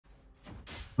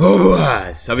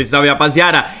Oba! Salve, salve,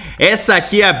 rapaziada. Essa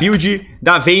aqui é a build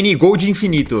da Vayne Gold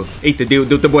Infinito. Eita,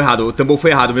 deu tambor errado. O tambor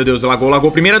foi errado, meu Deus.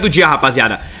 Lagou. Primeira do dia,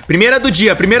 rapaziada. Primeira do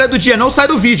dia. Não sai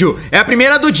do vídeo. É a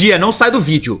primeira do dia. Não sai do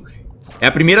vídeo. É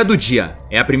a primeira do dia.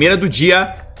 É a primeira do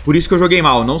dia. Por isso que eu joguei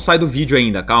mal. Não sai do vídeo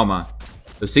ainda. Calma.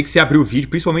 Eu sei que você abriu o vídeo,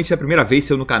 principalmente se é a primeira vez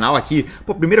seu no canal aqui.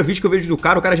 Pô, primeiro vídeo que eu vejo do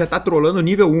cara, o cara já tá trolando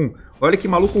nível 1. Olha que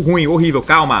maluco ruim, horrível.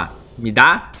 Calma. Me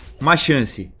dá uma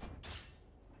chance.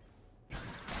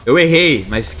 Eu errei,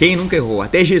 mas quem nunca errou?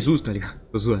 Até Jesus, tá ligado?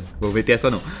 Tô zoando, vou meter essa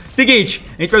não. Seguinte,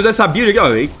 a gente vai usar essa build aqui,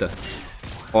 ó. Eita.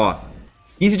 Ó,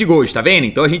 15 de gold, tá vendo?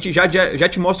 Então a gente já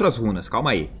te mostra as runas,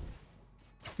 calma aí.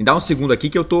 Me dá um segundo aqui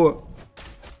que eu tô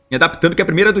me adaptando, que é a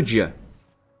primeira do dia.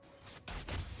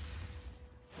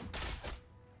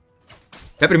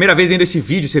 É a primeira vez vendo esse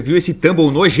vídeo, você viu esse tumble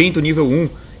nojento nível 1.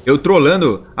 Eu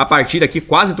trolando a partida aqui,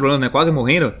 quase trolando, né? Quase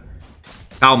morrendo.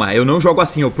 Calma, eu não jogo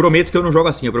assim, eu prometo que eu não jogo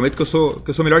assim. Eu prometo que eu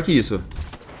sou melhor que isso.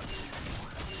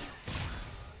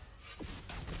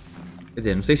 Quer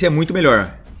dizer, não sei se é muito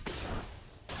melhor.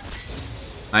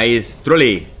 Mas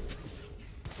trolei.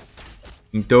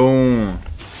 Então...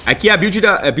 aqui é a build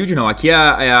da... build não, aqui é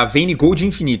a Vayne Gold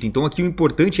Infinito. Então aqui o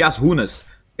importante é as runas.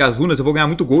 Porque as runas eu vou ganhar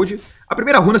muito gold. A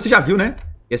primeira runa você já viu, né?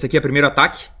 Essa aqui é o primeiro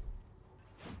ataque.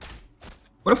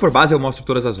 Quando eu for base eu mostro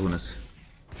todas as runas.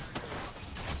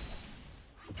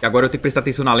 E agora eu tenho que prestar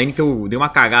atenção na lane, que eu dei uma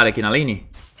cagada aqui na lane.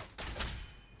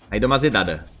 Aí deu uma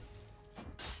azedada.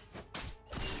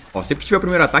 Ó, sempre que tiver o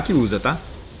primeiro ataque, usa, tá?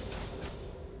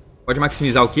 Pode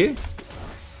maximizar o quê?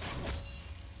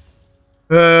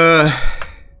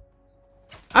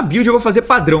 A build eu vou fazer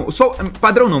padrão.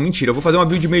 Padrão não, mentira. Eu vou fazer uma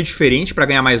build meio diferente pra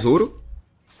ganhar mais ouro.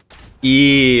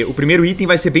 E o primeiro item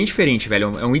vai ser bem diferente,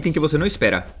 velho. É um item que você não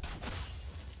espera.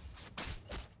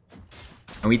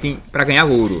 É um item pra ganhar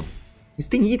ouro. Você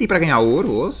tem item pra ganhar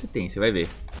ouro? Ou você tem? Você vai ver.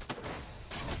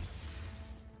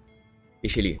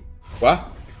 Deixa ele. Ó.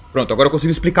 Pronto, agora eu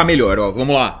consigo explicar melhor, ó.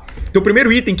 Vamos lá. Então o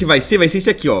primeiro item que vai ser esse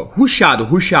aqui, ó. Rushado.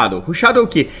 Rushado é o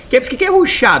quê? O que é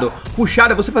rushado?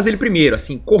 Rushado é você fazer ele primeiro,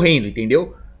 assim, correndo,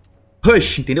 entendeu?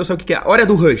 Rush, entendeu? Sabe o que é? Hora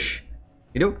do rush.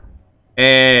 Entendeu?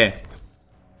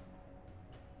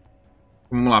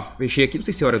 Vamos lá, fechei aqui. Não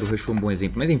sei se a hora do rush foi um bom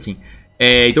exemplo, mas enfim.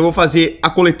 Então eu vou fazer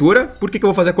a coletora. Por que eu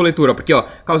vou fazer a coletora? Porque, ó,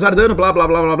 causar dano, blá, blá,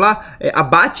 blá, blá, blá.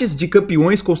 Abates de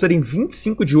campeões concedem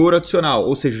 25 de ouro adicional.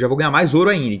 Ou seja, já vou ganhar mais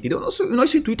ouro ainda, entendeu?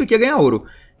 Nosso intuito aqui é ganhar ouro.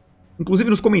 Inclusive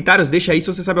nos comentários, deixa aí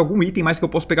se você sabe algum item mais que eu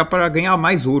posso pegar para ganhar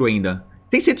mais ouro ainda.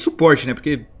 Tem que ser de suporte, né?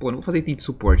 Porque, pô, não vou fazer item de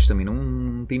suporte também.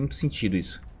 Não tem muito sentido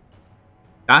isso.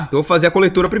 Tá? Então eu vou fazer a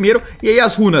coletora primeiro. E aí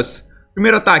as runas.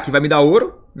 Primeiro ataque vai me dar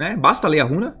ouro, né? Basta ler a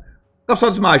runa.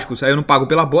 Calçados mágicos, aí eu não pago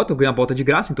pela bota, eu ganho a bota de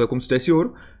graça, então é como se tivesse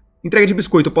ouro. Entrega de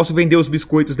biscoito, eu posso vender os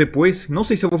biscoitos depois. Não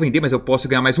sei se eu vou vender, mas eu posso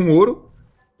ganhar mais um ouro.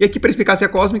 E aqui, para eficácia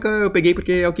cósmica, eu peguei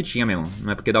porque é o que tinha mesmo,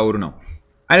 não é porque dá ouro não.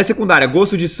 Aí na secundária,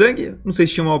 gosto de sangue, não sei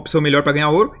se tinha uma opção melhor para ganhar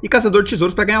ouro. E caçador de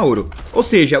tesouros para ganhar ouro. Ou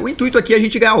seja, o intuito aqui é a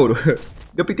gente ganhar ouro.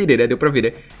 Deu pra entender, né? Deu pra ver,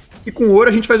 né? E com ouro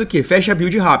a gente faz o quê? Fecha a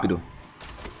build rápido.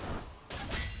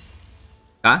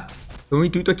 Tá? Então o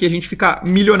intuito aqui é a gente ficar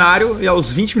milionário e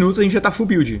aos 20 minutos a gente já tá full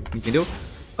build, entendeu?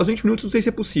 Aos 20 minutos não sei se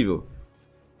é possível.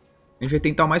 A gente vai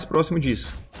tentar o mais próximo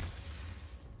disso.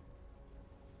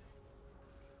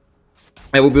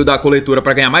 Aí eu vou buildar a coletora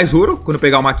pra ganhar mais ouro. Quando eu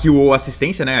pegar uma kill ou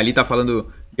assistência, né? Ali tá falando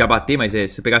de abater, mas se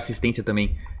você pegar assistência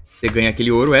também, você ganha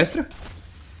aquele ouro extra.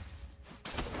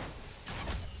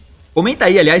 Comenta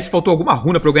aí, aliás, se faltou alguma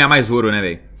runa pra eu ganhar mais ouro, né,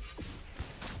 velho?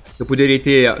 Eu poderia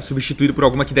ter substituído por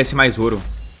alguma que desse mais ouro.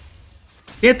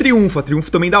 Tem a triunfo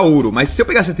também dá ouro. Mas se eu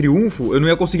pegasse a triunfo, eu não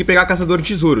ia conseguir pegar a caçador de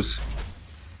tesouros.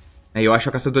 Eu acho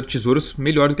a caçador de tesouros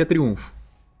melhor do que a triunfo.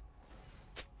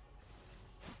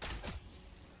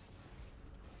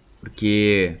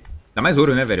 Porque dá mais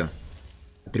ouro, né, velho?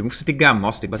 A triunfo você tem que ganhar.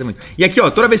 Nossa, tem que bater muito. E aqui, ó,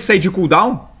 toda vez que sair de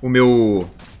cooldown, o meu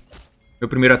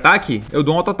primeiro ataque, eu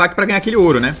dou um auto-ataque pra ganhar aquele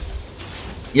ouro, né?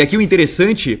 E aqui o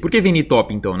interessante... Por que Vayne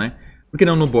top, então, né? Por que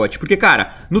não no bot? Porque,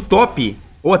 cara, no top...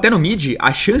 ou até no mid,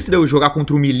 a chance de eu jogar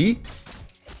contra um melee,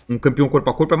 um campeão corpo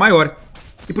a corpo, é maior.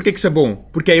 E por que isso é bom?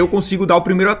 Porque aí eu consigo dar o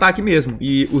primeiro ataque mesmo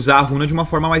e usar a runa de uma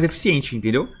forma mais eficiente,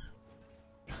 entendeu?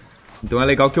 Então é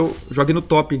legal que eu jogue no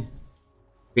top.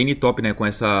 Vayne top, né, com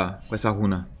essa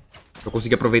runa. Pra eu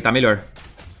conseguir aproveitar melhor.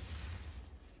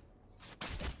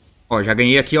 Ó, já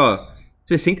ganhei aqui, ó,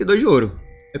 62 de ouro.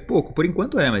 É pouco, por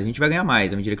enquanto é, mas a gente vai ganhar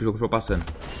mais à medida que o jogo for passando.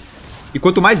 E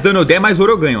quanto mais dano eu der, mais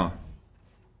ouro eu ganho, ó.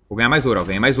 Vou ganhar mais ouro, ó.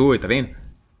 Ganhei mais 8, tá vendo?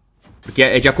 Porque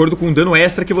é de acordo com o dano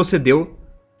extra que você deu.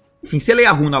 Enfim, você lê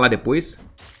a runa lá depois.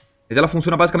 Mas ela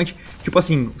funciona basicamente... Tipo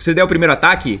assim, se você der o primeiro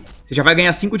ataque, você já vai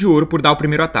ganhar 5 de ouro por dar o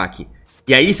primeiro ataque.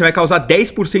 E aí você vai causar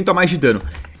 10% a mais de dano.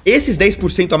 esses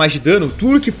 10% a mais de dano,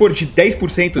 tudo que for de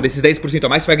 10% desses 10% a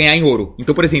mais, você vai ganhar em ouro.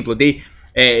 Então, por exemplo, eu dei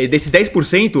desses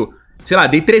 10%, sei lá,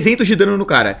 dei 300 de dano no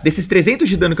cara. Desses 300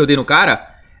 de dano que eu dei no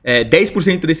cara,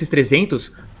 10% desses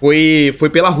 300 foi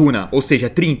pela runa, ou seja,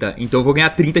 30. Então eu vou ganhar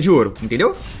 30 de ouro,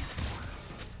 entendeu?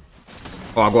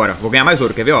 Ó, agora, vou ganhar mais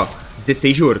ouro, quer ver, ó?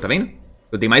 16 de ouro, tá vendo?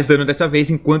 Eu dei mais dano dessa vez,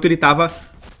 enquanto ele tava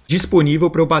disponível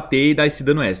pra eu bater e dar esse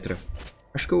dano extra.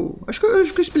 Acho que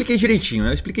eu expliquei direitinho, né?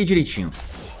 Eu expliquei direitinho.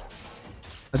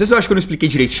 Às vezes eu acho que eu não expliquei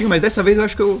direitinho, mas dessa vez eu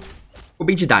acho que eu fui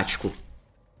bem didático.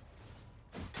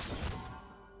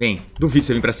 Bem, duvido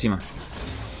você vir pra cima.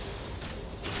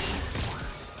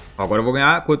 Ó, agora eu vou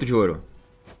ganhar quanto de ouro?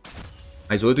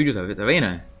 Mais 8 de ouro, tá vendo,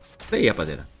 né? Isso aí,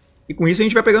 rapaziada. E com isso a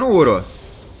gente vai pegando ouro, ó.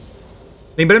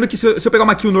 Lembrando que se eu pegar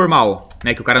uma kill normal,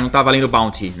 né, que o cara não tá valendo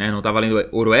bounty, né, não tá valendo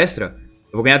ouro extra,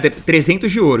 eu vou ganhar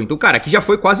 300 de ouro. Então, cara, aqui já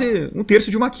foi quase 1/3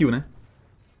 de uma kill, né?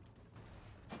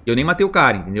 E eu nem matei o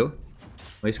cara, entendeu?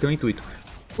 Então esse que é o intuito.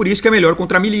 Por isso que é melhor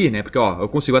contra melee, né? Porque, ó, eu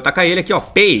consigo atacar ele aqui, ó,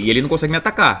 pay, e ele não consegue me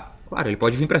atacar. Claro, ele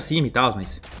pode vir pra cima e tal,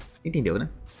 mas... entendeu, né?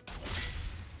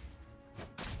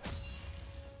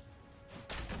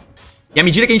 E à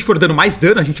medida que a gente for dando mais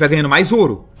dano, a gente vai ganhando mais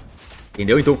ouro.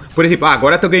 Entendeu? Então, por exemplo,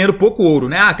 agora eu tô ganhando pouco ouro,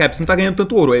 né? Ah, cara, você não tá ganhando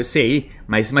tanto ouro, eu sei.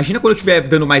 Mas imagina quando eu estiver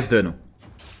dando mais dano.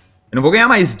 Eu não vou ganhar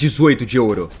mais 18 de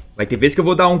ouro. Vai ter vezes que eu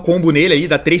vou dar um combo nele aí,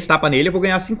 dar 3 tapas nele, eu vou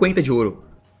ganhar 50 de ouro.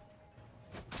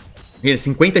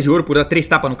 50 de ouro por dar 3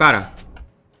 tapas no cara?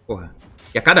 Porra.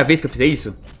 E a cada vez que eu fizer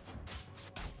isso...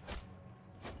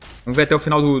 Vamos ver até o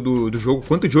final do jogo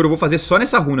quanto de ouro eu vou fazer só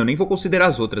nessa runa. Eu nem vou considerar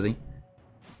as outras, hein?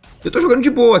 Eu tô jogando de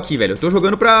boa aqui, velho. Eu tô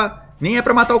jogando pra... nem é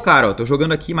pra matar o cara, ó. Tô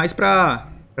jogando aqui mais pra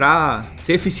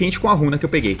ser eficiente com a runa que eu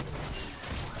peguei.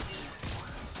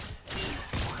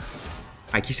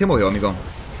 Aqui você morreu, amigão.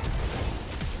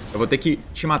 Eu vou ter que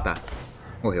te matar.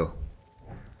 Morreu.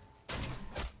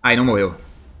 Ai, não morreu.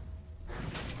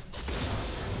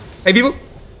 É vivo?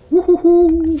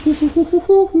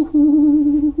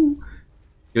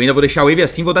 Eu ainda vou deixar a wave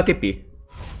assim e vou dar TP.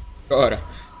 Bora.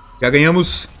 Já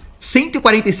ganhamos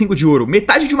 145 de ouro.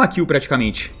 Metade de uma kill,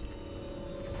 praticamente.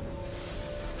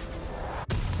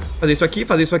 Fazer isso aqui,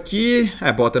 fazer isso aqui.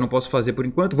 Bota eu não posso fazer por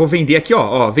enquanto. Vou vender aqui,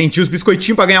 ó. Vendi os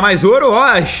biscoitinhos pra ganhar mais ouro. Ó,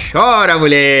 chora,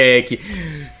 moleque.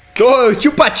 Tô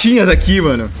tio Patinhas aqui,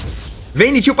 mano.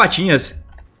 Vende tio Patinhas.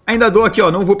 Ainda dou aqui,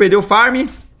 ó. Não vou perder o farm.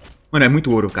 Mano, é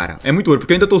muito ouro, cara. É muito ouro,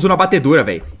 porque eu ainda tô usando a batedora,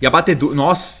 velho. E a batedora...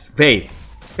 nossa, velho.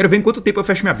 Quero ver em quanto tempo eu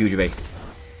fecho minha build, velho.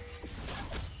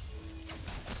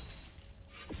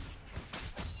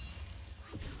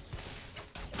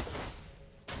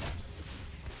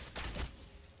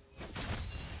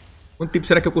 Quanto tempo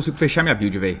será que eu consigo fechar minha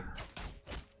build, velho?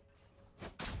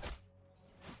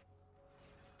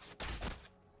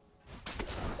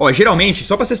 Ó, geralmente,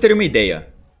 só pra vocês terem uma ideia.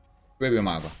 Deixa eu beber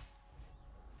uma água.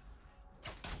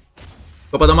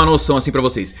 Só pra dar uma noção assim pra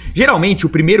vocês. Geralmente, o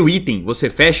primeiro item você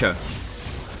fecha...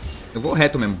 eu vou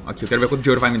reto mesmo. Aqui, eu quero ver quanto de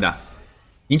ouro vai me dar.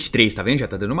 23, tá vendo? Já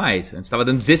tá dando mais. Antes tava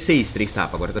dando 16, 3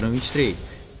 tapas. Agora tá dando 23.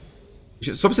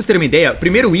 Só pra vocês terem uma ideia,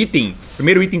 primeiro item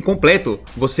completo,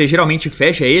 você geralmente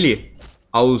fecha ele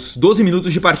aos 12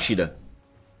 minutos de partida.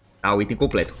 Tá, o item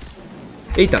completo.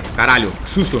 Eita, caralho, que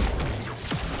susto.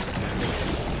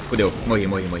 Fudeu, morri.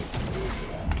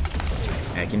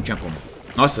 Aqui não tinha como.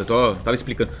 Nossa, eu tava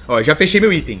explicando. Ó, já fechei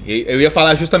meu item. Eu ia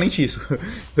falar justamente isso.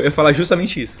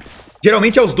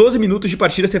 Geralmente aos 12 minutos de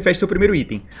partida você fecha seu primeiro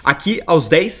item. Aqui, aos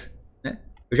 10, né,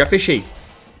 eu já fechei.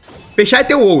 Fechar é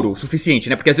ter o ouro suficiente,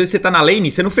 né? Porque às vezes você tá na lane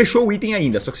e você não fechou o item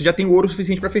ainda. Só que você já tem o ouro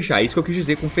suficiente pra fechar. É isso que eu quis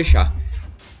dizer com fechar.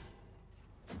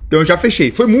 Então eu já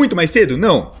fechei. Foi muito mais cedo?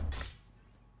 Não.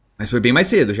 Mas foi bem mais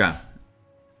cedo já.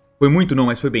 Foi muito não,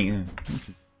 mas foi bem.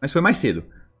 Mas foi mais cedo.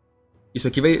 Isso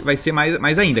aqui vai ser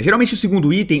mais ainda. Geralmente o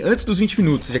segundo item, antes dos 20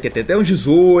 minutos. Você já quer ter até uns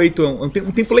 18. Um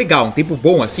tempo legal, um tempo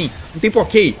bom assim. Um tempo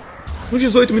ok. Uns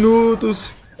 18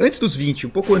 minutos. Antes dos 20. Um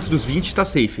pouco antes dos 20 tá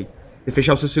safe. Você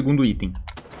fechar o seu segundo item.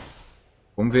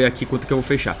 Vamos ver aqui quanto que eu vou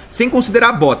fechar. Sem considerar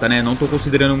a bota, né? Não tô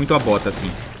considerando muito a bota,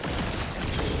 assim.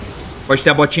 Pode ter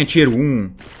a botinha tier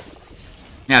 1.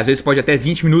 Às vezes pode até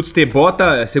 20 minutos ter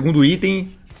bota, segundo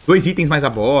item, 2 itens mais a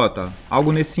bota.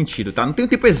 Algo nesse sentido, tá? Não tem um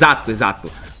tempo exato.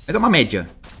 Mas é uma média.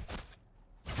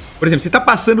 Por exemplo, se tá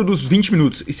passando dos 20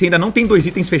 minutos e você ainda não tem 2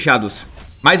 itens fechados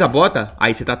mais a bota,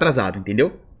 aí você tá atrasado,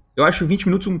 entendeu? Eu acho 20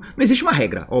 minutos... Não existe uma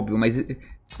regra, óbvio,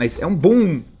 mas é um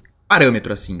bom...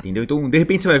 parâmetro assim, entendeu? Então, de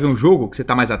repente você vai ver um jogo que você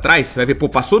tá mais atrás, você vai ver, pô,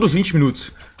 passou dos 20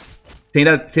 minutos.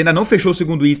 Você ainda não fechou o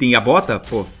segundo item e a bota,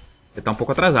 pô, você tá um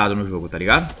pouco atrasado no jogo, tá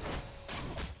ligado?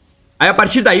 Aí a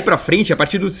partir daí pra frente, a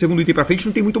partir do segundo item pra frente,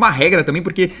 não tem muito uma regra também,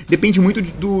 porque depende muito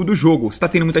do jogo. Se tá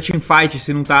tendo muita teamfight,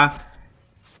 se não tá...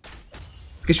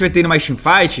 Porque Porque se estiver tendo mais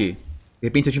teamfight, de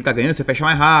repente seu time tá ganhando, você fecha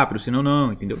mais rápido, senão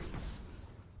não, entendeu?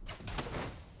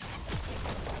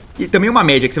 E também uma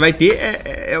média que você vai ter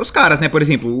é os caras, né? Por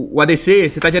exemplo, o ADC,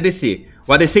 você tá de ADC.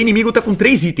 O ADC inimigo tá com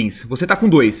 3 itens, você tá com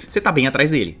 2. Você tá bem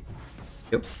atrás dele.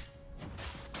 Entendeu?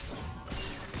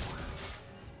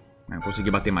 Eu consegui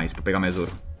bater mais pra pegar mais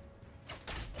ouro.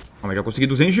 Mas já consegui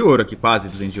 200 de ouro aqui, quase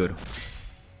 200 de ouro.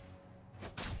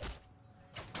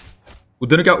 O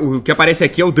dano o que aparece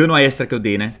aqui é o dano extra que eu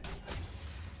dei, né?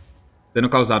 Dano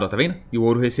causado, ó, tá vendo? E o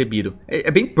ouro recebido. É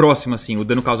bem próximo, assim, o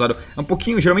dano causado. É um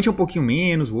pouquinho, geralmente é um pouquinho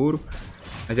menos o ouro.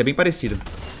 Mas é bem parecido.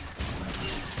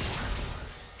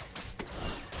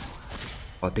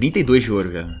 Ó, 32 de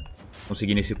ouro já.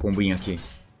 Consegui nesse combinho aqui.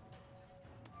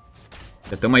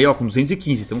 Já estamos aí, ó, com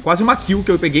 215. Estamos quase uma kill que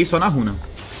eu peguei só na runa.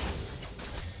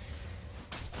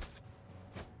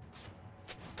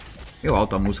 Meio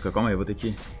alta a música, calma aí, eu vou ter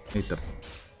que... Eita.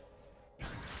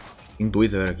 Tem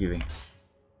 2 agora aqui, velho.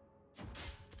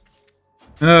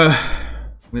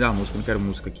 Me dá a música, não quero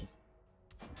música aqui.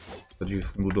 Tô de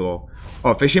fundo do LoL.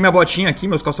 Ó, fechei minha botinha aqui,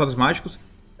 meus calçados mágicos.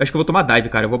 Acho que eu vou tomar dive,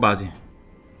 cara, eu vou base.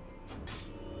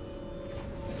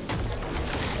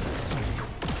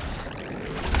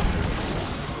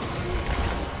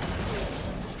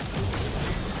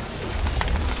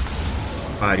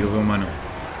 Pariu, viu, mano.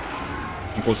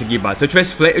 Não consegui base. Se eu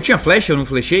tivesse flash... Eu tinha flash, eu não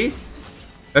flashei?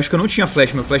 Eu acho que eu não tinha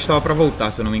flash, meu flash tava pra voltar,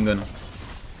 se eu não me engano.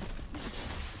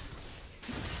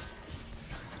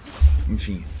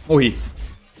 Enfim, morri.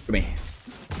 Tudo bem.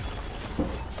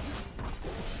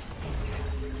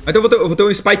 Então eu vou ter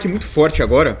um spike muito forte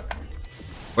agora.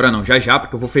 Agora não, já,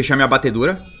 porque eu vou fechar minha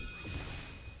batedora.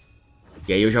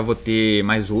 E aí eu já vou ter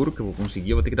mais ouro que eu vou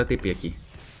conseguir. Eu vou ter que dar TP aqui.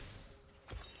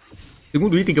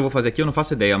 Segundo item que eu vou fazer aqui, eu não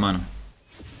faço ideia, mano.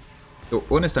 Eu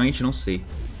honestamente não sei.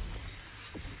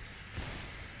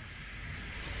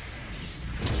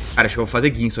 Cara, acho que eu vou fazer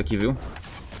guinso aqui, viu?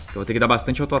 Eu vou ter que dar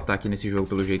bastante auto-ataque nesse jogo,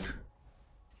 pelo jeito.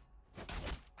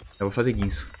 Eu vou fazer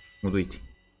guinso. Mudo item.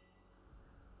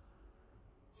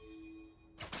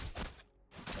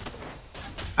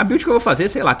 A build que eu vou fazer,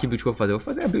 sei lá que build que eu vou fazer. Eu vou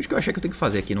fazer a build que eu achei que eu tenho que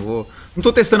fazer aqui. Não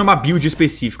tô testando uma build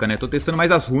específica, né? Tô testando mais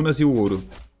as runas e o ouro.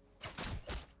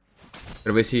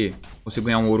 Quero ver se consigo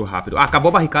ganhar um ouro rápido. Ah, acabou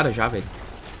a barricada já, velho.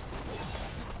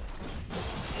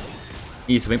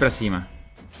 Isso, vem pra cima.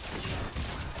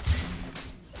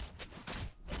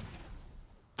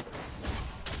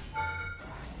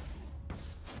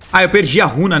 Ah, eu perdi a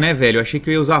runa, né, velho? Eu achei que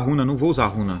eu ia usar a runa. Não vou usar a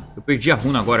runa. Eu perdi a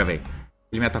runa agora, velho.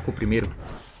 Ele me atacou primeiro.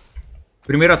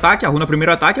 Primeiro ataque, a runa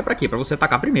primeiro ataque é pra quê? Pra você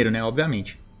atacar primeiro, né?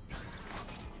 Obviamente.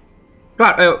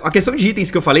 Claro, a questão de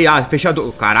itens que eu falei... Ah,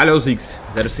 fechador... Caralho, é o Ziggs.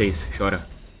 06, chora.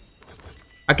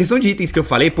 A questão de itens que eu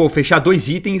falei... Pô, fechar 2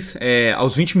 itens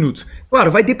aos 20 minutos.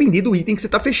 Claro, vai depender do item que você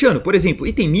tá fechando. Por exemplo,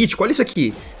 item mítico, olha isso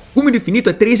aqui. Rumo do infinito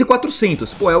é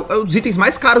 3.400. Pô, é um dos itens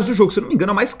mais caros do jogo. Se eu não me engano,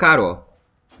 é o mais caro, ó.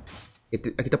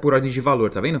 Aqui tá por ordem de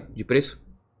valor, tá vendo? De preço.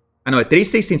 Ah, não, é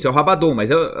 3.600, é o Rabadon, mas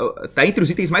tá entre os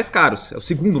itens mais caros. É o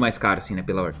segundo mais caro, assim, né,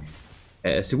 pela ordem.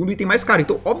 É o segundo item mais caro.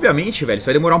 Então, obviamente, velho, isso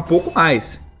vai demorar um pouco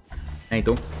mais.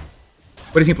 Então,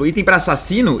 por exemplo, item pra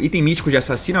assassino, item mítico de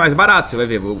assassino é mais barato, você vai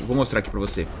ver. Vou mostrar aqui pra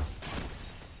você.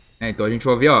 Então, a gente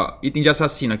vai ver, ó, item de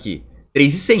assassino aqui.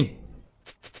 3.100.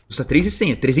 Custa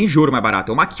 3.100, é 300 de ouro mais barato.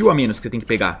 É uma kill a menos que você tem que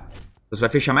pegar. Você vai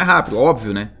fechar mais rápido,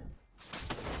 óbvio, né?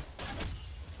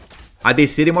 A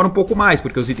DC demora um pouco mais,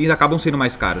 porque os itens acabam sendo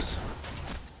mais caros.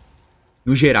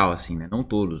 No geral, assim, né? Não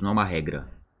todos, não é uma regra.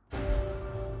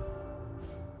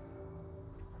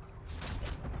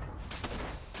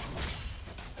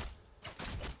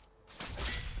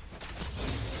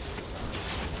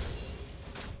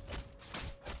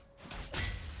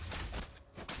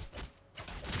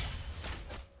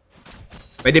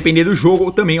 Vai depender do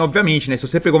jogo também, obviamente, né? Se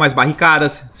você pegou mais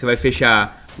barricadas, você vai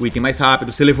fechar o item mais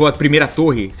rápido. Você levou a primeira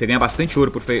torre, você ganha bastante ouro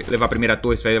por levar a primeira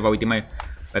torre, você vai levar o item mais...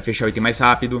 Vai fechar o item mais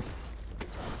rápido.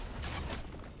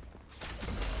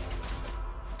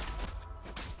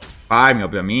 Farm,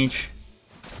 obviamente.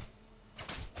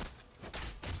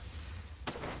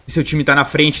 Se seu time tá na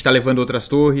frente, tá levando outras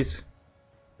torres.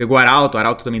 Pegou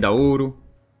arauto também dá ouro.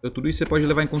 Então tudo isso você pode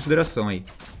levar em consideração aí.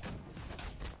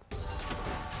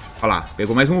 Olha lá,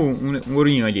 pegou mais um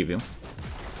ourinho ali, viu?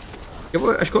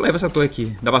 Acho que eu levo essa torre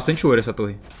aqui. Dá bastante ouro essa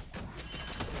torre.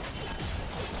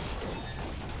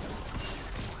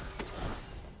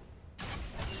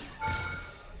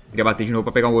 Queria bater de novo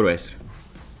pra pegar um ouro extra.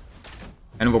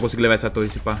 Eu não vou conseguir levar essa torre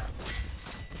se pá.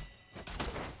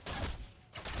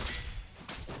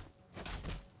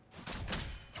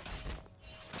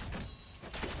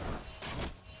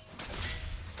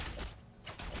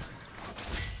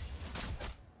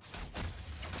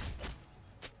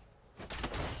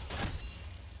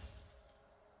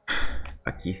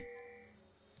 Aqui.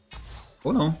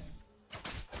 Ou não.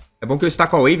 É bom que eu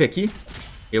estaco a wave aqui.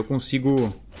 Eu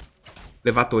consigo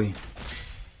levar a torre.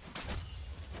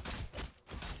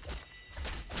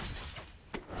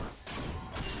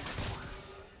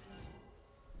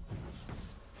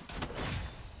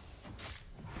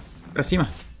 Pra cima.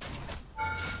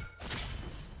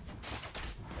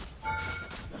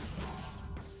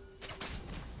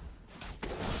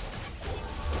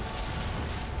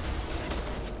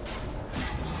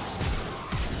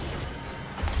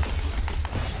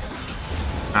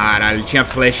 Caralho, ele tinha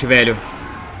flash, velho.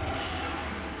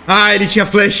 Ah, ele tinha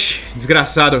flash.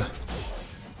 Desgraçado.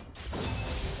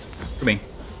 Tudo bem.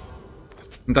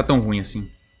 Não tá tão ruim assim.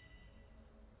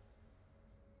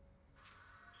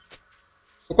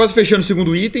 Tô quase fechando o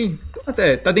segundo item.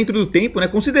 Até tá dentro do tempo, né?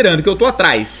 Considerando que eu tô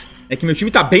atrás. É que meu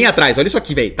time tá bem atrás. Olha isso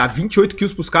aqui, velho. Tá 28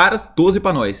 kills pros caras, 12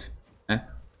 pra nós. Né?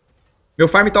 Meu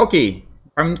farm tá ok.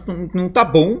 O farm não tá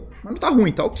bom, mas não tá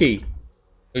ruim, tá ok.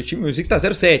 Meu Ziggs tá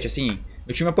 0,7, assim.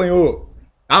 Meu time apanhou.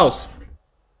 Caos.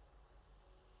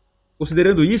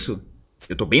 Considerando isso,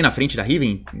 eu tô bem na frente da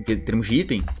Riven em termos de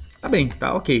item. Tá bem,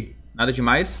 tá ok. Nada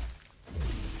demais.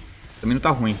 Também não tá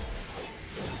ruim.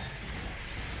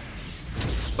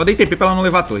 Só dei TP pra ela não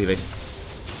levar a torre, velho.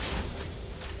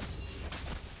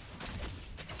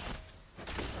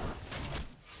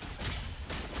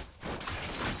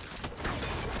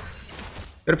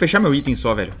 Quero fechar meu item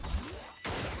só, velho.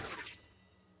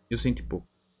 1.100 e pouco.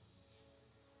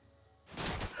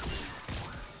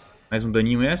 Mais um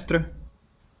daninho extra.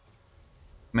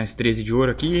 Mais 13 de ouro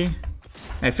aqui.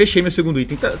 É, fechei meu segundo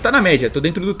item. Tá na média, tô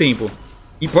dentro do tempo.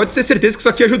 E pode ter certeza que isso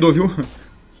aqui ajudou, viu?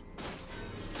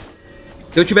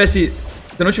 Se eu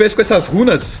não tivesse com essas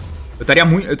runas,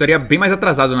 eu estaria bem mais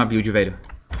atrasado na build, velho.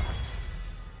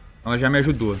 Ela já me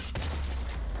ajudou.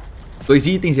 2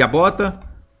 itens e a bota.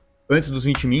 Antes dos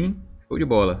 20 min. Show de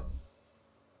bola.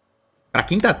 Pra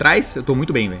quem tá atrás, eu tô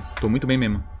muito bem, velho. Tô muito bem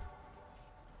mesmo.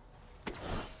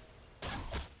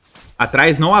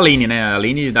 Atrás, não a lane, né? A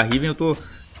lane da Riven eu tô...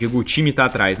 Digo, o time tá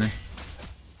atrás, né?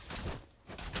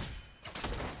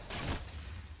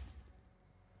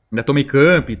 Ainda tomei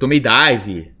camp, tomei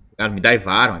dive. Cara, me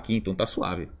divaram aqui, então tá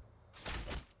suave.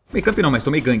 Tomei camp não, mas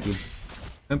tomei gank.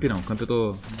 Camp não, camp eu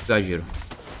tô... Exagero.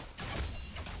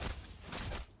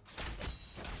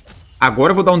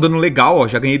 Agora eu vou dar um dano legal, ó.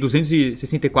 Já ganhei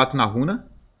 264 na runa.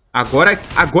 Agora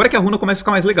que a runa começa a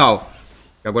ficar mais legal.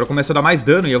 Agora eu começo a dar mais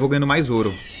dano e eu vou ganhando mais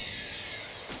ouro.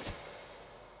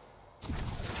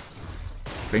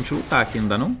 Pra gente lutar aqui, não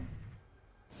dá não?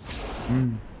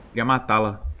 Queria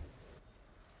matá-la.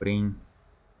 Porém...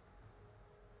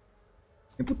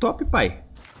 Vem pro top, pai.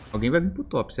 Alguém vai vir pro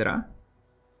top, será?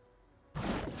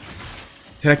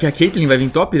 Será que a Caitlyn vai vir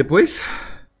top depois?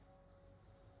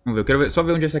 Vamos ver, eu quero só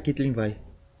ver onde essa Caitlyn vai.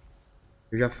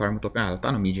 Eu já farmo top. Ah, ela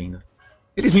tá no mid ainda.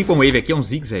 Eles limpam wave aqui, é um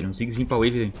Ziggs, velho. Um Ziggs limpa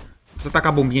wave. Só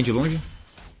tacar a bombinha de longe.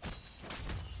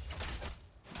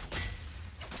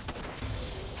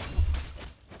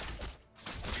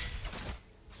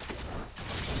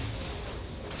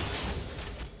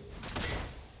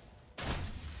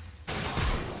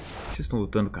 Vocês estão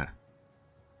lutando, cara?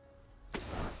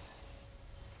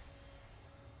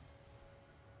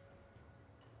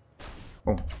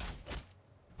 Bom.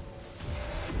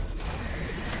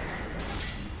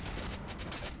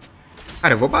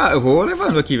 Cara, eu vou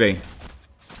levando aqui, velho.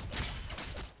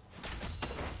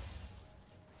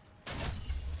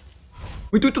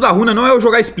 O intuito da runa não é eu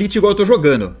jogar split igual eu tô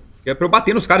jogando. É pra eu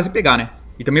bater nos caras e pegar, né?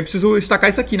 E também preciso estacar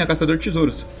isso aqui, né? Caçador de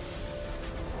tesouros.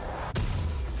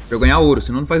 Pra eu ganhar ouro,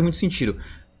 senão não faz muito sentido.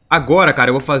 Agora, cara,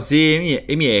 eu vou fazer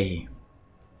MR.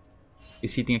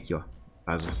 Esse item aqui, ó.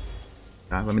 Caso.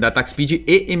 Tá? Vai me dar attack speed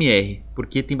e MR.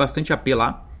 Porque tem bastante AP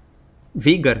lá.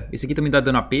 Veigar, esse aqui também dá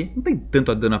dano AP. Não tem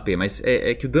tanto dano AP, mas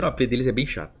é que o dano AP deles é bem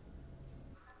chato.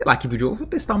 Sei lá que build. Eu vou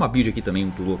testar uma build aqui também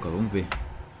muito louca. Vamos ver.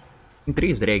 Tem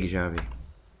 3 drag já, velho.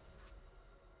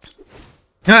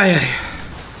 Ai, ai.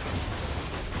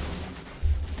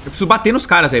 Eu preciso bater nos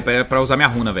caras aí pra usar minha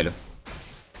runa, velho.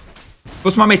 Se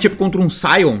fosse uma matchup contra um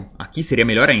Sion, aqui seria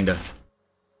melhor ainda.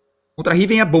 Contra a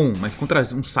Riven é bom, mas contra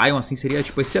um Sion assim seria,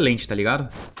 tipo, excelente, tá ligado?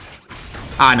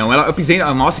 Ah, não. Eu pisei...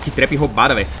 Nossa, que trap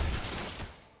roubada, velho.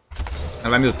 Ela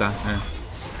vai me ultar,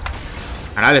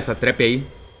 é. Caralho, essa trap aí.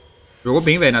 Jogou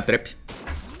bem, velho, na trap.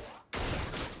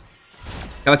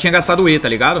 Ela tinha gastado o E, tá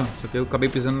ligado? Só que eu acabei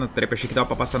pisando na trap. Achei que dava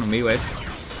pra passar no meio,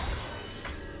 F.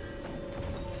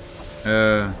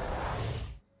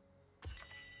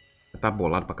 Tá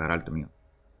bolado pra caralho também, ó.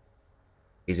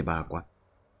 13/4.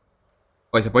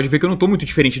 Ó, você pode ver que eu não tô muito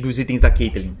diferente dos itens da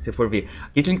Caitlyn, se você for ver. A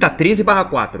Caitlyn tá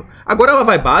 13/4. Agora ela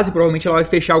vai base, provavelmente ela vai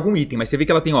fechar algum item. Mas você vê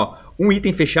que ela tem, ó, um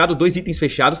item fechado, 2 itens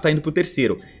fechados, tá indo pro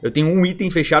terceiro. Eu tenho um item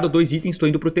fechado, 2 itens, tô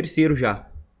indo pro terceiro já.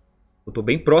 Eu tô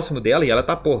bem próximo dela e ela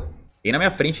tá, pô, bem na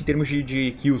minha frente em termos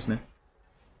de kills, né?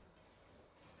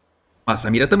 A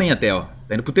Samira também até, ó.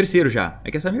 Tá indo pro terceiro já.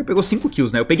 É que a Samira pegou 5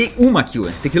 kills, né? Eu peguei uma kill,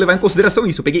 né? Você tem que levar em consideração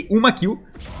isso. Eu peguei uma kill.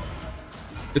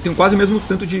 Eu tenho quase o mesmo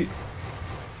tanto de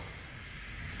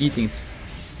itens.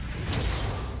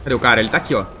 Cadê o cara? Ele tá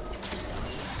aqui, ó.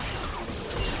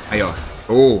 Aí, ó.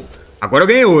 Oh, agora eu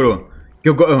ganhei ouro.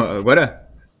 Agora...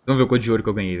 Vamos ver o código de ouro que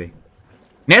eu ganhei, velho.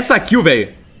 Nessa kill,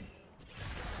 velho.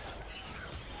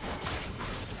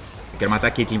 Eu quero matar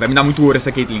a Caitlyn. Vai me dar muito ouro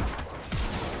essa Caitlyn.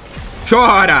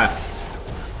 Chora!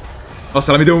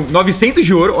 Nossa, ela me deu 900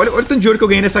 de ouro. Olha o tanto de ouro que eu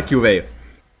ganhei nessa kill, velho.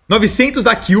 900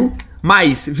 da kill,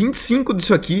 mais 25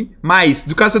 disso aqui, mais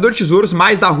do caçador de tesouros,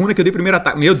 mais da runa que eu dei primeiro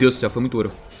ataque. Meu Deus do céu, foi muito ouro.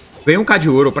 Ganhei 1k de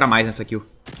ouro pra mais nessa kill.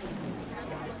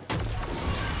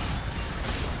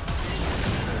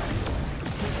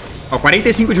 Ó,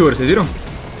 45 de ouro, vocês viram?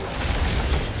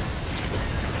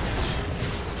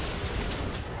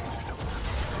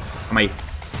 Calma aí.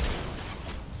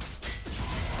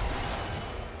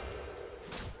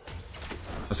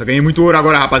 Nossa, eu ganhei muito ouro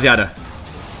agora, rapaziada.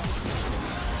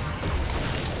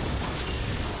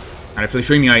 Cara,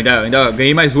 flechou em mim, ó. Ainda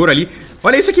ganhei mais ouro ali.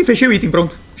 Olha isso aqui, fechei o item,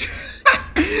 pronto.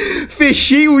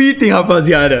 Fechei o item,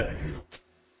 rapaziada.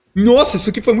 Nossa, isso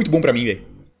aqui foi muito bom pra mim, velho.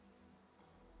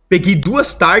 Peguei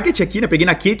 2 targets aqui, né? Peguei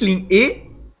na Caitlyn e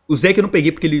o Zeke eu não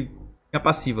peguei porque ele tinha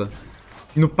passiva.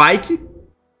 E no Pyke.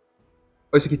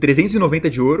 Olha isso aqui, 390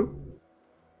 de ouro.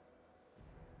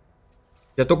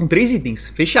 Já tô com 3 itens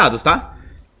fechados, tá?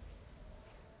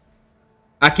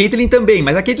 A Caitlyn também,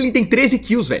 mas a Caitlyn tem 13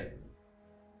 kills, velho.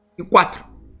 Tenho 4.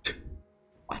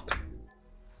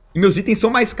 E meus itens são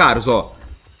mais caros, ó.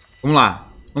 Vamos lá.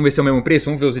 Vamos ver se é o mesmo preço.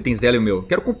 Vamos ver os itens dela e o meu.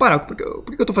 Quero comparar. Por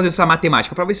que eu tô fazendo essa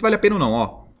matemática? Pra ver se vale a pena ou não,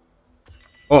 ó.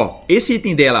 Ó, esse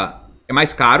item dela é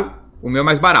mais caro. O meu é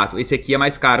mais barato. Esse aqui é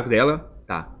mais caro dela.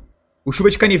 Tá. O chuva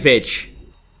de canivete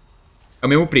é o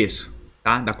mesmo preço,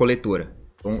 tá? Da coletora.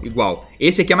 Então, igual.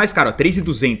 Esse aqui é mais caro, ó.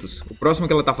 3.200. O próximo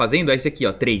que ela tá fazendo é esse aqui,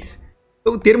 ó. 3.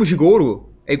 Então, em termos de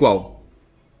ouro, é igual.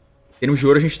 Em termos de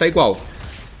ouro, a gente tá igual.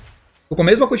 Tô com a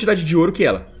mesma quantidade de ouro que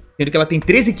ela. Sendo que ela tem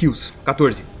 13 kills.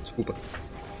 14, desculpa.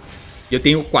 E eu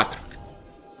tenho 4.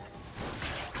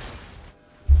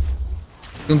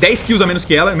 Tenho 10 kills a menos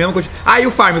que ela. Mesma quantidade. Ah, e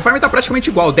o farm? O farm tá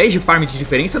praticamente igual. 10 de farm de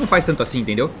diferença não faz tanto assim,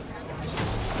 entendeu?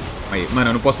 Aí,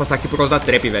 mano, eu não posso passar aqui por causa da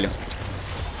trap, velho.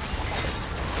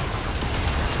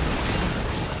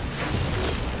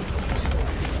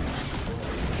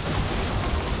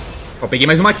 Ó, peguei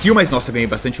mais uma kill, mas nossa, ganhei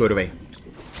bastante ouro, velho.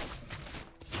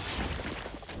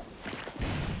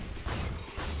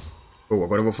 Oh,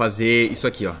 agora eu vou fazer isso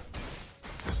aqui, ó.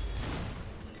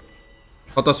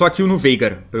 Falta só a kill no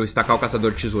Veigar pra eu estacar o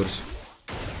caçador de tesouros.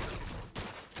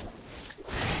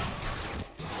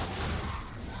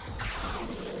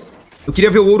 Eu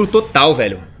queria ver o ouro total,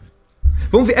 velho.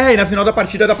 Vamos ver. É, na final da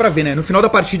partida dá pra ver, né? No final da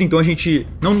partida, então, a gente...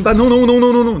 Não dá, não.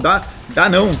 Dá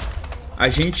não. A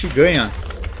gente ganha.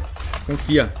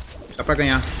 Confia. Dá pra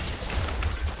ganhar.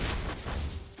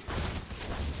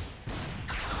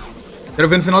 Quero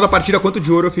ver no final da partida quanto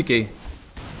de ouro eu fiquei.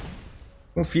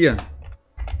 Confia.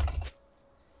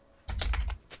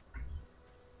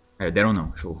 É, deram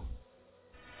não. Show.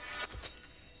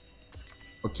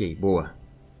 Ok, boa.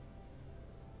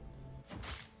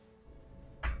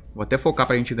 Vou até focar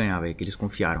pra gente ganhar, velho. Que eles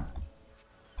confiaram.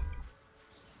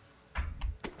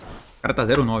 O cara tá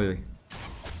 0,9, velho.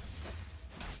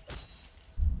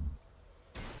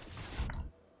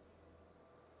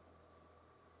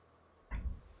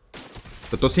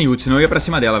 Eu tô sem ult, senão eu ia pra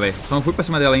cima dela, velho. Só não fui pra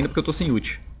cima dela ainda porque eu tô sem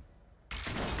ult.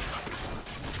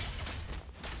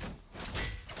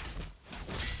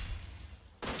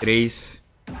 Três.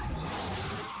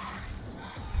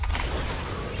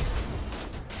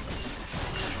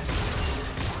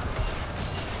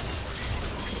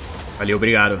 Valeu,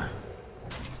 obrigado.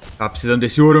 Tava precisando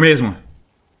desse ouro mesmo.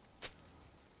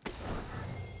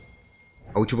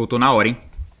 A ult voltou na hora, hein.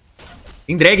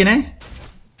 Tem drag, né?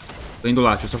 Tô indo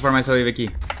lá, deixa eu só farmar essa wave aqui.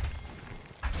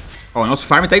 Ó, o nosso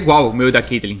farm tá igual, o meu e da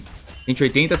Caitlyn.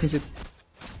 180, 170.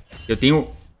 Eu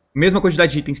tenho a mesma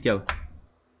quantidade de itens que ela.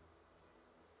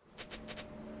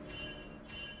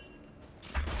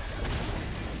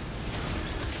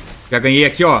 Já ganhei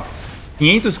aqui, ó,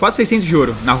 500, quase 600 de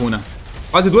ouro na runa.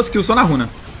 Quase 2 kills só na runa.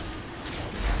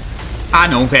 Ah,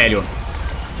 não, velho.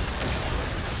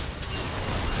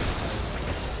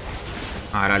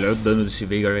 Caralho, olha o dano desse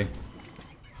Veigar, velho.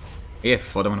 É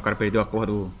foda, mano. O cara perdeu a porra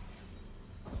do...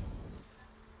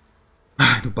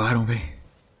 Ai, do Baron, velho.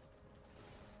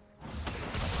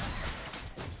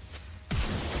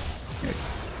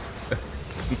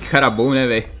 Que cara bom, né,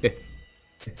 velho?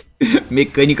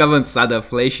 Mecânica avançada,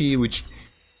 flash e ult.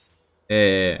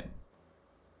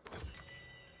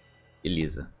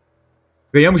 Beleza.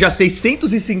 Ganhamos já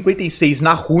 656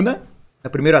 na runa. No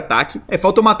primeiro ataque.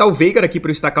 Falta eu matar o Veigar aqui pra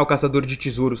eu estacar o caçador de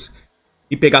tesouros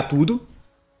e pegar tudo.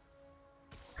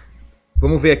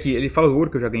 Vamos ver aqui. Ele fala o ouro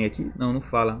que eu já ganhei aqui? Não, não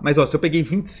fala. Mas ó, se eu peguei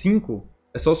 25,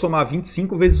 é só somar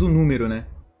 25 vezes o número, né?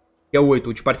 Que é o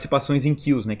 8, de participações em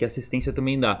kills, né? Que assistência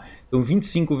também dá. Então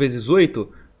 25 vezes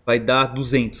 8 vai dar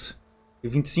 200. E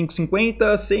 25,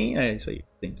 50, 100, é isso aí,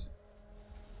 200.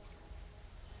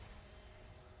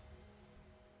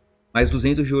 Mais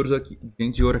 200 de ouro aqui.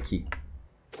 200 de ouro aqui.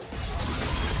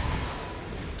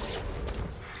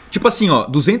 Tipo assim, ó,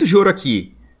 200 de ouro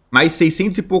aqui, mais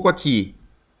 600 e pouco aqui,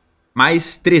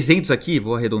 mais 300 aqui,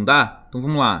 vou arredondar. Então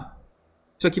vamos lá.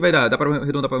 Isso aqui vai dar, dá pra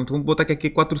arredondar pra... Então vamos botar aqui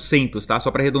 400, tá? Só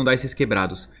pra arredondar esses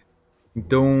quebrados.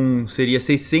 Então seria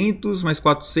 600 mais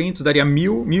 400, daria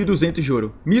 1.000, 1.200 de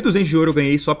ouro. 1.200 de ouro eu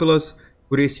ganhei só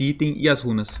por esse item e as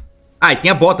runas. Ah, e tem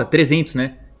a bota, 300,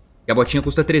 né? E a botinha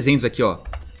custa 300 aqui, ó.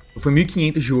 Então foi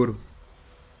 1.500 de ouro.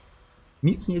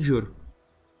 1.500 de ouro.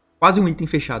 Quase um item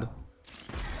fechado.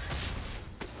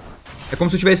 É como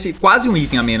se eu tivesse quase um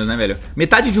item a menos, né, velho?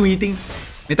 Metade de um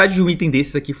item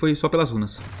desses aqui foi só pelas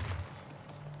runas.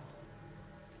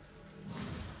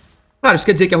 Claro, isso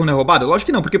quer dizer que a runa é roubada? Lógico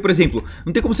que não, porque, por exemplo,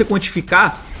 não tem como você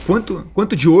quantificar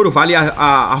quanto de ouro vale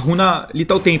a runa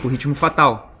Lethal Tempo, Ritmo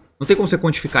Fatal. Não tem como você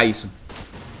quantificar isso.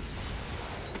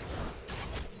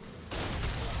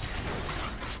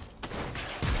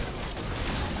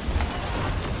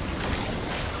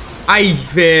 Ai,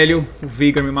 velho, o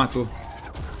Veigar me matou.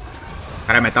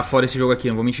 Caralho, mas tá foda esse jogo aqui,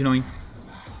 não vou mentir não, hein.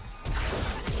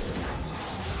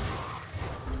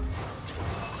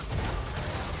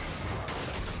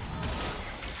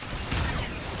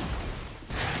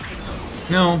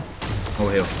 Não.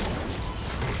 Morreu.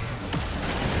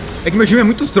 É que meu time é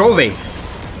muito troll, velho.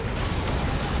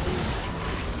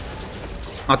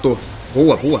 Matou.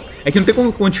 Boa, boa. É que não tem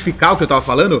como quantificar o que eu tava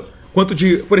falando. Quanto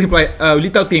de... Por exemplo, o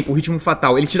Lethal Tempo, o Ritmo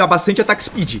Fatal, ele te dá bastante Attack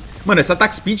Speed. Mano, essa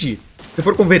Attack Speed, se você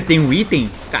for converter em um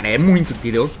item, cara, é muito,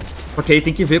 entendeu? Só que aí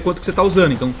tem que ver quanto que você tá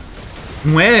usando. Então,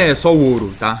 não é só o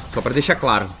ouro, tá? Só pra deixar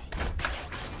claro.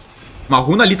 Uma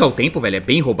runa Lethal Tempo, velho, é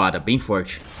bem roubada, bem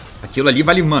forte. Aquilo ali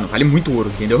vale, mano, vale muito ouro,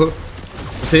 entendeu?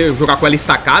 Você jogar com ela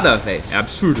estacada, velho, é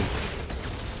absurdo.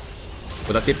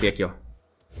 Vou dar TP aqui, ó.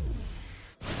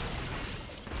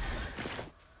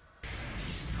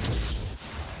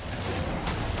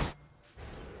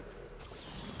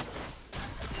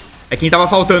 É quem tava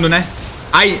faltando, né?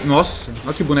 Ai, nossa,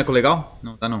 olha que boneco legal.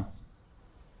 Não, tá não.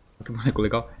 Olha que boneco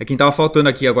legal. É quem tava faltando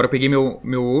aqui. Agora eu peguei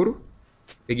meu ouro.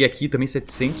 Peguei aqui também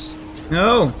 700.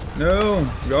 Não, não,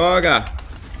 joga.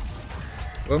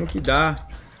 Vamos que dá.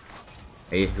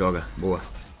 Aí, joga, boa.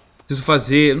 Preciso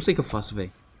fazer... Não sei o que eu faço,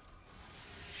 velho.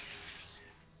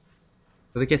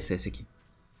 Vou fazer aqui SS aqui.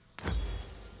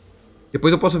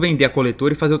 Depois eu posso vender a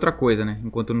coletora e fazer outra coisa, né?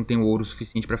 Enquanto eu não tenho ouro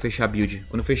suficiente pra fechar a build.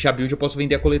 Quando eu fechar a build eu posso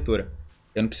vender a coletora.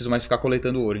 Eu não preciso mais ficar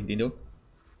coletando ouro, entendeu?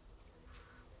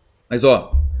 Mas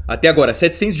ó, até agora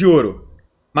 700 de ouro.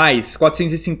 Mais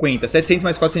 450. 700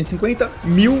 mais 450,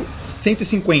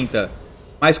 1.150.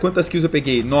 Mais quantas kills eu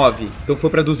peguei? 9. Então foi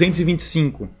pra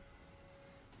 225.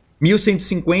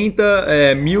 1.150,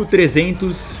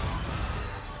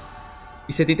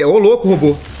 1.370. Ô, louco,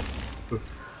 robô.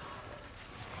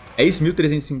 É isso?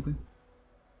 1.350.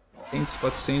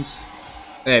 400.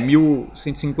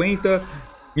 1.150.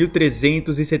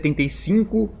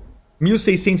 1.375.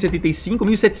 1.675.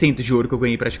 1.700 de ouro que eu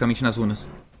ganhei praticamente nas runas.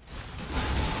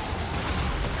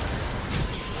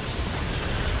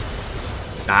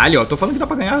 Dale, ó. Tô falando que dá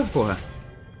pra ganhar, porra.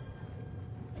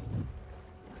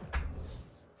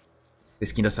 A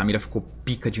skin da Samira ficou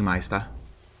pica demais, tá?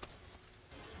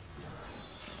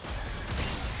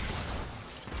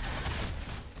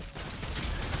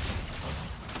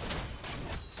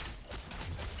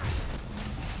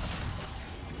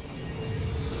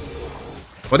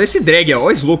 Olha esse drag, ó. Olha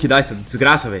o slow que dá essa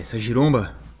desgraça, velho. Essa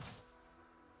giromba.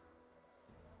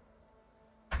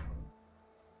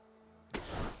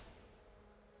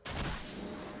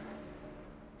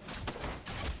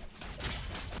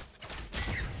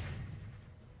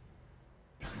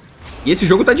 E esse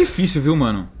jogo tá difícil, viu,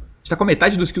 mano? A gente tá com a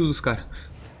metade dos kills dos caras. Se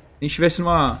a gente tivesse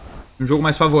num jogo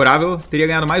mais favorável, teria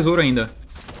ganhado mais ouro ainda.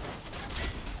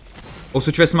 Ou se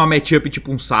eu tivesse uma matchup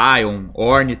tipo um Sion,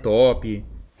 Ornn top.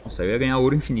 Nossa, eu ia ganhar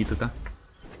ouro infinito, tá?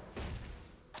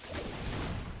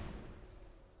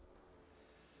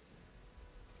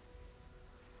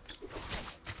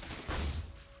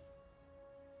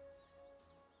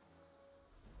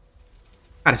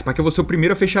 Cara, esse pack eu vou ser o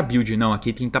primeiro a fechar build. Não, a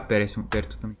Caitlyn tá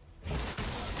perto também.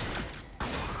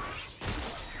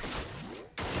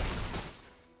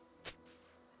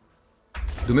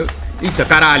 Do meu... Eita,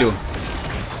 caralho.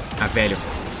 Ah, velho.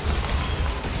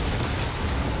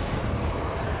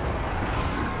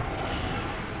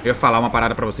 Eu ia falar uma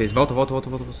parada pra vocês. Volta.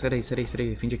 Sai daí.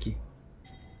 Defende aqui.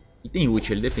 E tem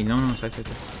ult, ele defende. Não, sai. Deixa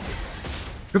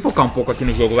eu focar um pouco aqui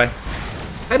no jogo, vai.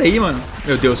 Sai daí, mano.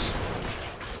 Meu Deus.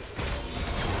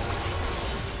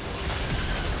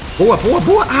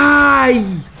 Boa. Ai!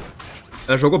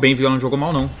 Ela jogou bem, viu? Ela não jogou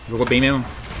mal, não. Jogou bem mesmo.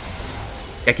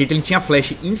 E a Caitlyn tinha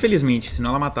flash, infelizmente.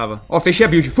 Senão ela matava. Ó, fechei a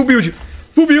build. Full build.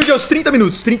 Full build aos 30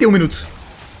 minutos. 31 minutos.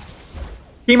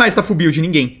 Quem mais tá full build?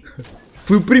 Ninguém.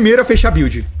 Fui o primeiro a fechar a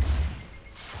build.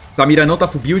 Samira não tá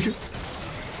full build.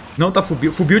 Não tá full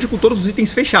build. Full build com todos os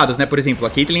itens fechados, né? Por exemplo, a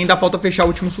Caitlyn ainda falta fechar o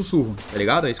último sussurro. Tá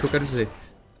ligado? É isso que eu quero dizer.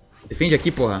 Defende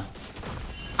aqui, porra.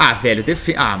 Ah, velho,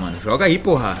 defende. Ah, mano, joga aí,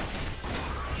 porra.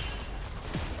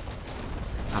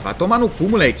 Ah, vai tomar no cu,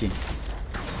 moleque.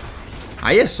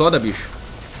 Aí é soda, bicho.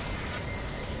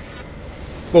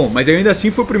 Bom, mas eu ainda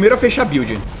assim fui o primeiro a fechar a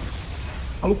build. O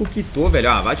maluco quitou, velho.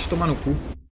 Ah, vai te tomar no cu.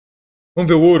 Vamos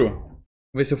ver o ouro.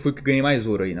 Vamos ver se eu fui que ganhei mais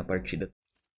ouro aí na partida.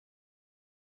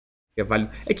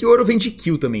 É que o ouro vem de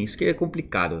kill também. Isso que é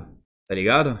complicado. Tá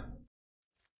ligado?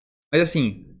 Mas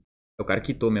assim, o cara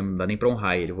quitou mesmo. Não dá nem pra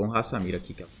honrar ele. Eu vou honrar a Samira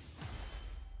aqui. Deixa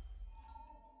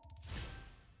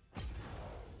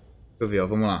eu ver, ó.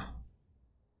 Vamos lá.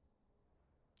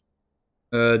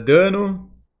 Dano.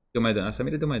 Deu mais dano. A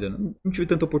Samira deu mais dano. Não tive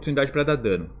tanta oportunidade pra dar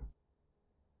dano.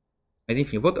 Mas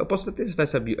enfim, eu posso até testar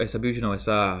essa build não.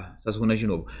 Essas runas de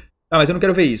novo. Tá, mas eu não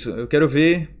quero ver isso. Eu quero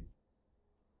ver...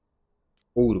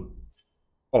 Ouro.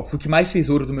 Ó, fui o que mais fez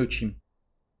ouro do meu time.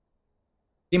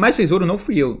 Quem mais fez ouro não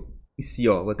fui eu. Em si,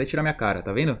 ó. Vou até tirar minha cara,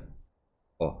 tá vendo?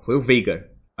 Ó, foi o Veigar.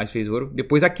 Mais fez ouro.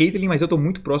 Depois a Caitlyn, mas eu tô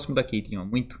muito próximo da Caitlyn, ó.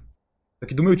 Muito. Só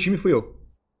que do meu time fui eu.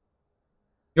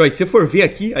 E ó, se você for ver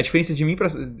aqui, a diferença de mim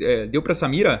deu pra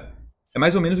Samira é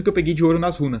mais ou menos o que eu peguei de ouro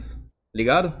nas runas. Tá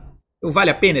ligado? Então,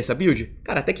 vale a pena essa build?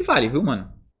 Cara, até que vale, viu,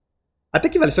 mano? Até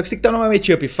que vale. Só que você tem que estar numa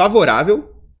matchup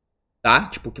favorável. Tá?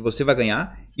 Tipo, que você vai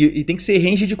ganhar. E tem que ser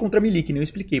range contra melee, que nem eu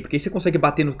expliquei. Porque aí você consegue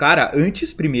bater no cara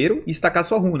antes, primeiro, e estacar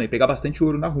sua runa. E pegar bastante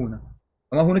ouro na runa.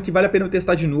 É uma runa que vale a pena eu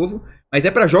testar de novo. Mas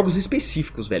é pra jogos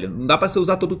específicos, velho. Não dá pra você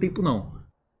usar todo o tempo, não.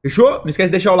 Fechou? Não esquece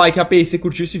de deixar o like, rapaz, se você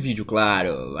curtiu esse vídeo,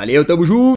 claro. Valeu, tamo junto!